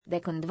De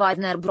când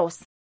Warner Bros.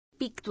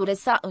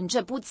 Pictures a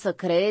început să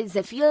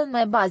creeze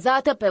filme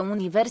bazate pe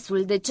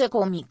universul DC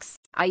Comics,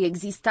 a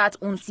existat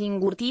un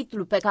singur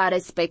titlu pe care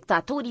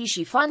spectatorii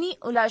și fanii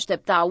îl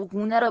așteptau cu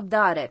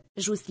nerăbdare: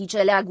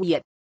 Justice League.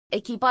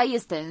 Echipa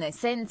este în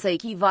esență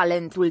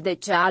echivalentul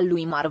DC al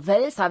lui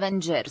Marvel's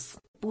Avengers,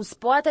 pus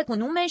poate cu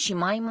nume și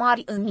mai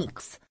mari în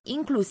mix,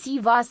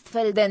 inclusiv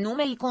astfel de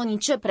nume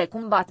iconice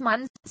precum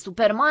Batman,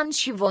 Superman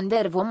și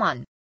Wonder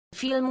Woman.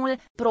 Filmul,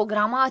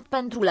 programat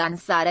pentru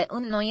lansare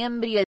în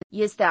noiembrie,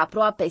 este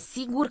aproape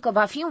sigur că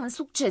va fi un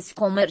succes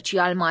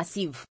comercial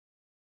masiv.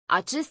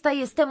 Acesta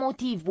este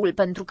motivul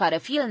pentru care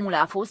filmul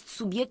a fost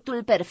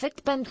subiectul perfect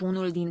pentru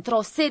unul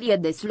dintr-o serie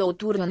de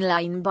sloturi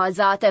online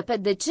bazate pe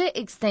DC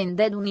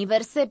Extended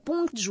Universe.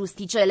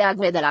 Justice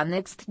League de la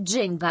Next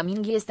Gen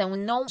Gaming este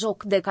un nou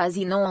joc de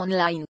casino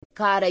online,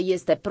 care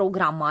este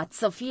programat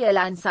să fie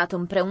lansat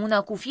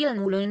împreună cu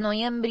filmul în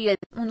noiembrie,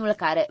 unul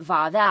care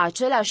va avea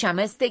același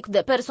amestec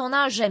de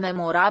personaje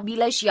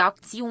memorabile și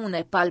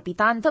acțiune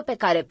palpitantă pe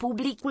care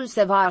publicul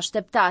se va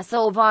aștepta să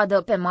o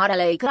vadă pe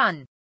marele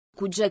ecran.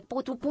 Cu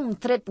jackpot-ul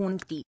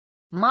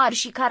mari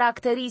și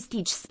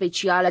caracteristici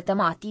speciale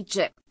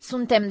tematice,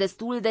 suntem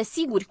destul de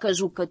siguri că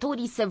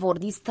jucătorii se vor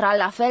distra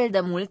la fel de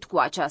mult cu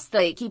această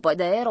echipă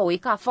de eroi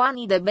ca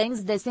fanii de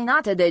benzi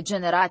desenate de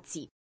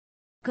generații.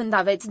 Când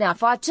aveți de-a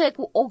face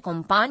cu o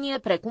companie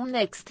precum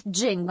Next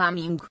Gen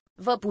Gaming,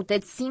 vă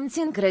puteți simți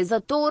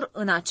încrezător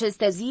în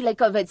aceste zile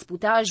că veți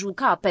putea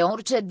juca pe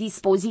orice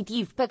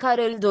dispozitiv pe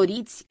care îl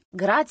doriți,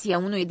 grație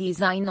unui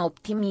design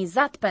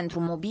optimizat pentru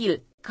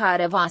mobil,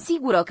 care vă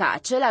asigură că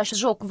același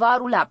joc va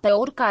rula pe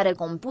oricare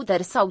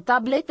computer sau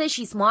tablete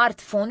și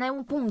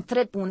smartphone.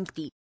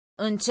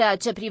 În ceea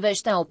ce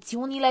privește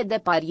opțiunile de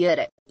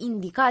pariere,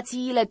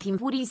 indicațiile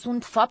timpurii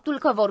sunt faptul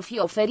că vor fi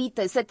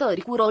oferite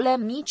setări cu role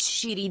mici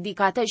și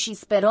ridicate și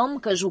sperăm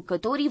că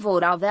jucătorii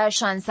vor avea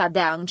șansa de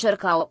a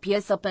încerca o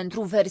piesă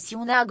pentru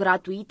versiunea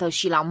gratuită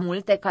și la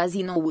multe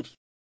cazinouri.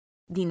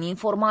 Din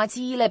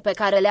informațiile pe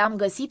care le-am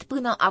găsit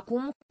până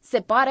acum, se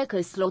pare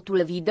că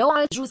slotul video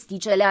al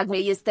Justice League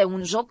este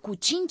un joc cu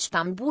 5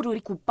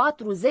 tambururi cu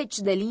 40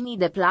 de linii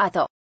de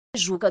plată.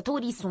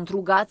 Jucătorii sunt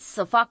rugați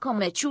să facă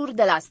meciuri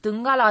de la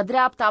stânga la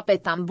dreapta pe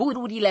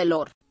tambururile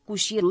lor, cu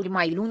șiruri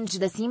mai lungi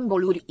de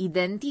simboluri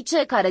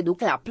identice care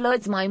duc la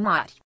plăți mai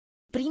mari.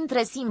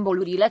 Printre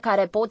simbolurile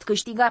care pot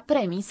câștiga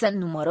premii se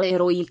numără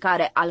eroii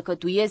care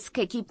alcătuiesc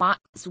echipa: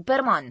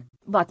 Superman,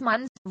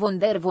 Batman,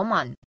 Wonder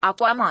Woman,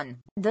 Aquaman,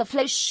 The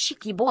Flash și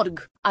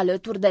Cyborg,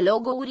 alături de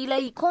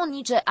logourile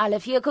iconice ale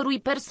fiecărui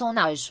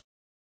personaj.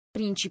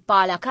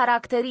 Principala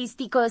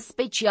caracteristică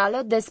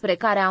specială despre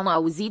care am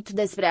auzit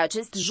despre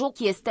acest joc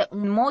este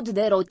un mod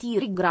de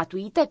rotiri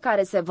gratuite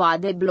care se va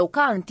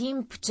debloca în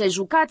timp ce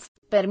jucați,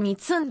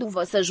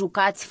 permițându-vă să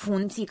jucați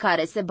funcții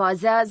care se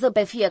bazează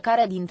pe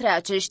fiecare dintre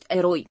acești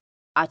eroi.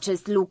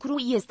 Acest lucru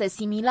este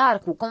similar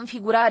cu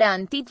configurarea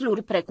în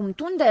titluri precum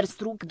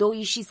Thunderstruck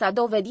 2 și s-a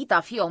dovedit a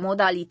fi o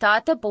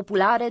modalitate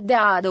populară de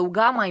a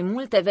adăuga mai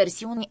multe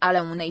versiuni ale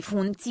unei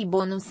funcții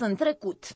bonus în trecut.